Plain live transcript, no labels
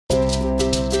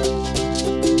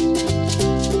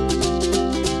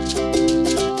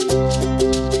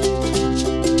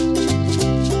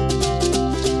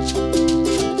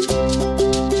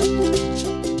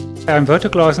I'm Wouter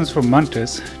Claassens from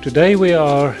Munters. Today we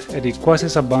are at the Kwa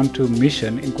Sizabantu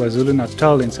mission in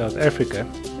KwaZulu-Natal in South Africa,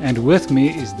 and with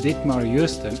me is Dietmar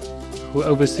Joosten, who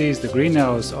oversees the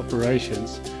greenhouse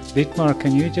operations. Dietmar,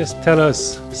 can you just tell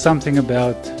us something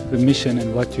about the mission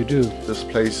and what you do? This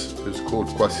place is called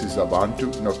Kwa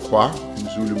Sizabantu. No, Kwa in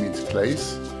Zulu means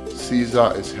place,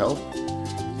 Siza is help,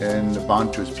 and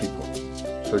Bantu is people.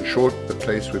 So in short, the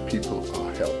place where people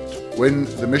are helped. When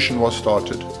the mission was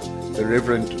started, the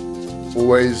Reverend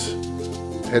always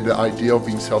had the idea of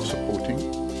being self-supporting.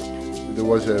 There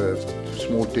was a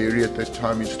small dairy at that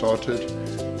time he started,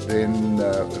 then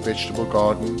a vegetable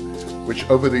garden, which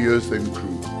over the years then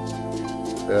grew.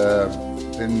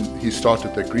 Then he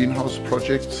started the greenhouse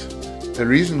projects. The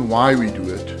reason why we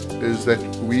do it is that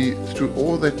we, through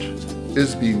all that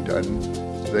is being done,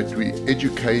 that we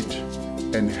educate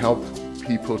and help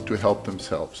people to help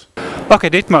themselves. Okay,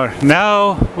 Dietmar,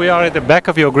 now we are at the back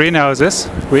of your greenhouses.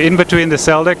 We're in between the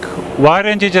cell deck. Why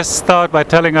don't you just start by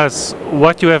telling us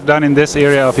what you have done in this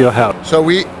area of your house? So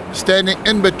we're standing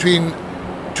in between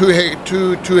two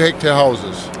hectare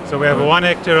houses. So we have 1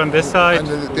 hectare on this side,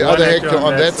 and the other hectare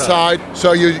on that side.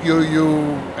 So you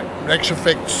in actual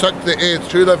fact suck the air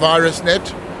through the virus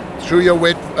net, through your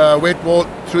wet wall,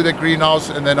 through the greenhouse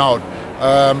and then out.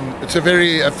 It's a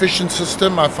very efficient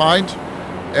system, I find,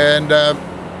 and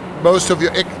most of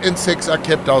your insects are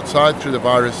kept outside through the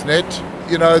virus net.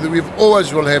 You know, we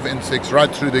always will have insects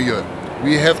right through the year.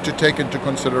 We have to take into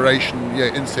consideration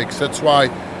insects. That's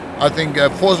why I think a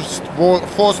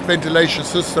forced ventilation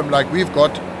system like we've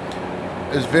got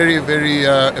is very, very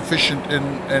efficient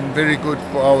and very good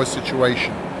for our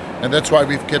situation. And that's why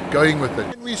we've kept going with it.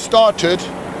 When we started,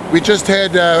 we just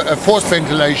had a forced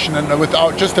ventilation and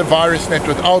without just a virus net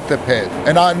without the pad.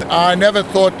 And I never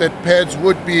thought that pads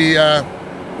would be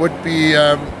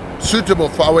suitable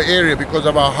for our area because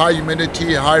of our high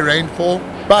humidity, high rainfall.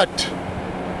 But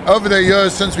over the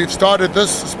years since we've started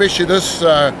this, especially this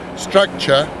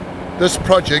structure, this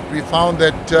project, we found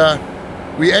that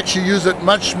we actually use it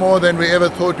much more than we ever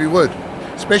thought we would.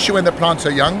 Especially when the plants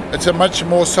are young. It's a much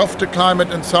more softer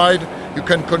climate inside. You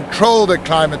can control the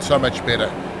climate so much better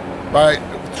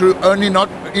through only not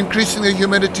increasing the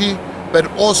humidity, but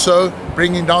also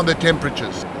bringing down the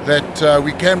temperatures that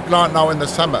we can plant now in the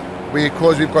summer.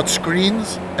 Because we've got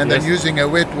screens and then using a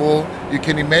wet wall, you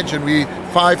can imagine we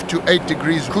 5 to 8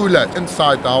 degrees cooler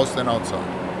inside the house than outside.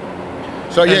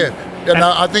 So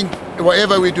I think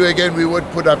whatever we do again, we would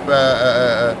put up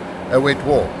a wet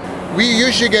wall. We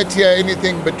usually get here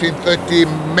anything between 30,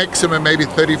 maximum maybe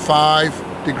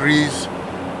 35 degrees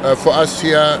for us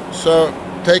here. So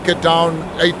take it down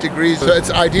 8 degrees, so it's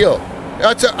ideal.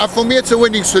 For me, it's a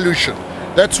winning solution.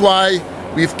 That's why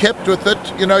we've kept with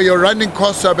it. You know, your running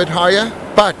costs are a bit higher,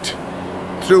 but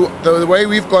through the way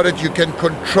we've got it, you can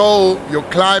control your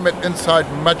climate inside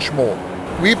much more.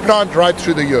 We plant right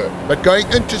through the year, but going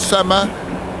into summer,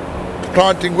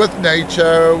 planting with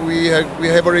nature, we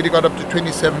have already got up to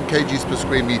 27 kgs per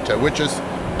square meter, which is,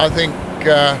 I think,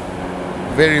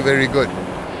 very, very good.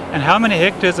 And how many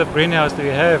hectares of greenhouse do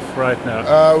you have right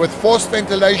now? With forced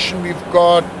ventilation, we've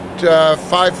got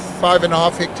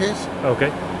 5.5 hectares.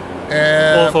 Okay.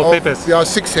 All for peppers? Yeah,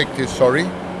 6 hectares, sorry.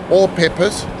 All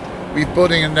peppers. We're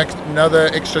building another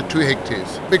extra 2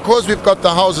 hectares. Because we've got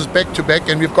the houses back to back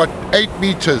and we've got 8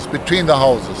 meters between the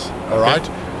houses, all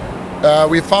right?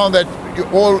 We found that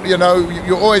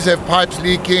you always have pipes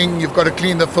leaking, you've got to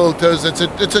clean the filters. It's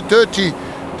a dirty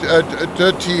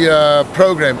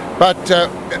program. But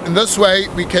in this way,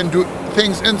 we can do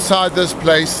things inside this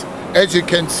place. As you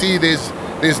can see,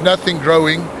 there's nothing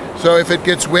growing. So if it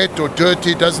gets wet or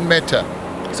dirty, it doesn't matter.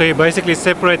 So you're basically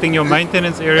separating your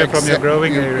maintenance area from your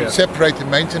growing area? Separate the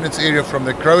maintenance area from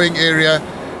the growing area,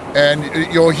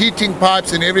 and your heating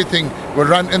pipes and everything will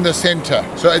run in the center.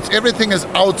 So everything is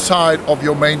outside of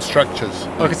your main structures.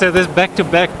 Okay, so this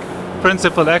back-to-back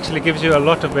principle actually gives you a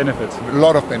lot of benefits. A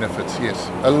lot of benefits, yes.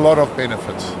 A lot of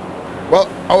benefits. Well,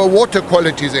 our water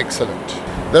quality is excellent.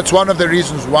 That's one of the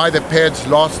reasons why the pads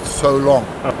last so long.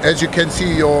 As you can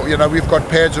see, we've got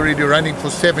pads already running for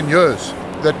 7 years.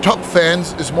 The top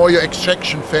fans is more your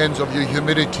extraction fans of your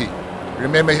humidity.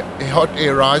 Remember, hot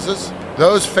air rises.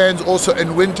 Those fans also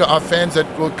in winter are fans that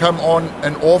will come on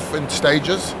and off in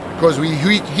stages because we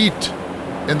heat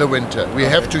in the winter. We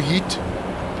have to heat,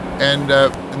 and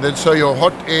then so your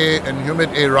hot air and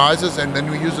humid air rises, and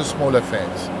then we use the smaller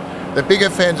fans. The bigger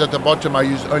fans at the bottom are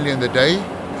used only in the day,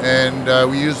 and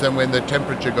we use them when the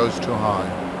temperature goes too high.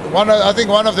 I think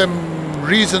one of the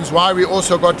reasons why we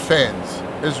also got fans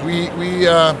is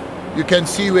you can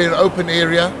see we're in an open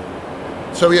area,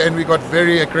 so we got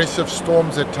very aggressive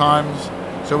storms at times,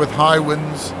 so with high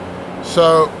winds,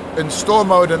 So in store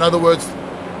mode, in other words,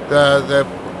 the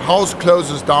house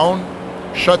closes down,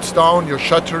 shuts down your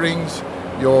shutterings,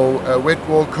 your wet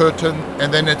wall curtain,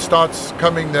 and then it starts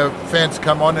coming, the fans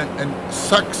come on and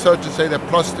suck, so to say, the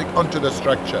plastic onto the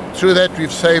structure. Through that,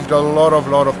 we've saved a lot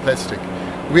of plastic.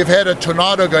 We've had a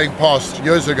tornado going past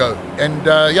years ago, and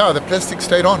yeah, the plastic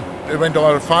stayed on. It went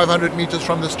about 500 meters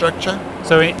from the structure.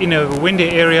 So in a windy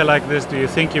area like this, do you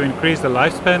think you increase the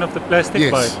lifespan of the plastic?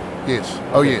 Yes,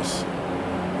 oh yes.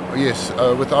 Yes,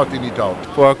 without any doubt.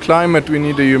 For our climate, we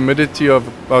need a humidity of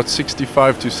about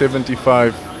 65 to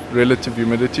 75 relative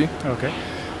humidity. Okay.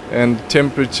 And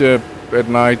temperature at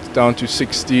night down to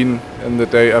 16, and the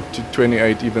day up to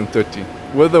 28, even 30.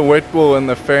 With the wet wall and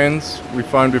the fans, we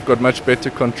find we've got much better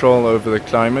control over the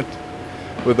climate.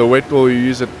 With the wet wall, we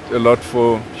use it a lot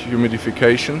for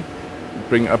humidification,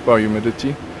 bring up our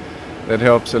humidity. That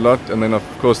helps a lot, and then of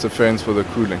course the fans for the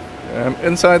cooling.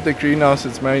 Inside the greenhouse,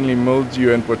 it's mainly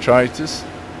mildew and botrytis,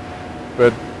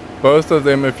 but both of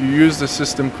them, if you use the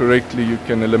system correctly, you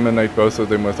can eliminate both of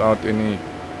them without any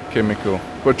chemical.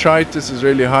 Botrytis is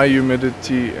really high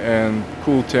humidity and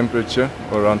cool temperature,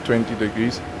 around 20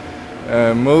 degrees.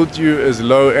 Mildew is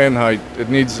low and high. It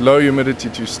needs low humidity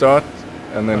to start,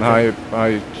 and then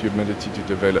high humidity to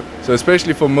develop. So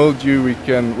especially for mildew, we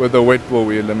can, with a wet wall,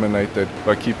 we eliminate that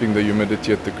by keeping the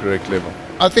humidity at the correct level.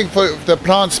 I think for the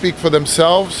plants speak for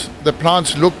themselves. The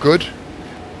plants look good.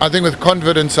 I think with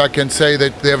confidence I can say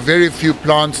that there are very few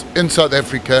plants in South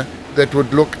Africa that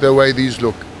would look the way these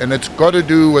look, and it's got to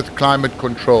do with climate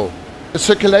control. The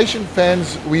circulation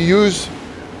fans we use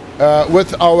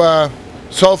with our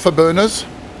sulfur burners.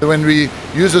 When we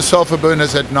use the sulfur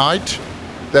burners at night,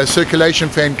 the circulation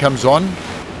fan comes on,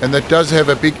 and that does have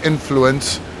a big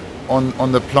influence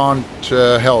on the plant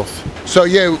health. So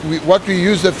yeah, what we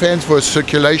use the fans for is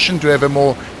circulation, to have a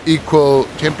more equal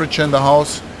temperature in the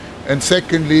house. And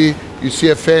secondly, you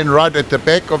see a fan right at the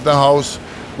back of the house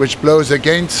which blows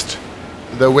against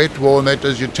the wet wall, and that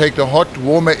is, you take the hot,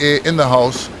 warmer air in the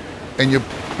house and you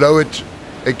blow it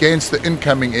against the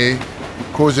incoming air,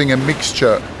 causing a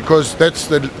mixture, because that's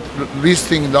the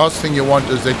last thing you want,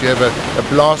 is that you have a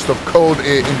blast of cold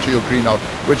air into your greenhouse,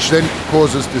 which then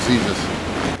causes diseases.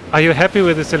 Are you happy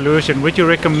with the solution? Would you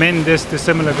recommend this to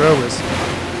similar growers?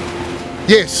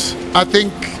 Yes, I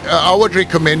think I would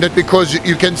recommend it, because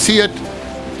you can see it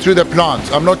through the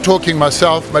plants. I'm not talking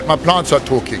myself, but my plants are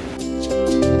talking.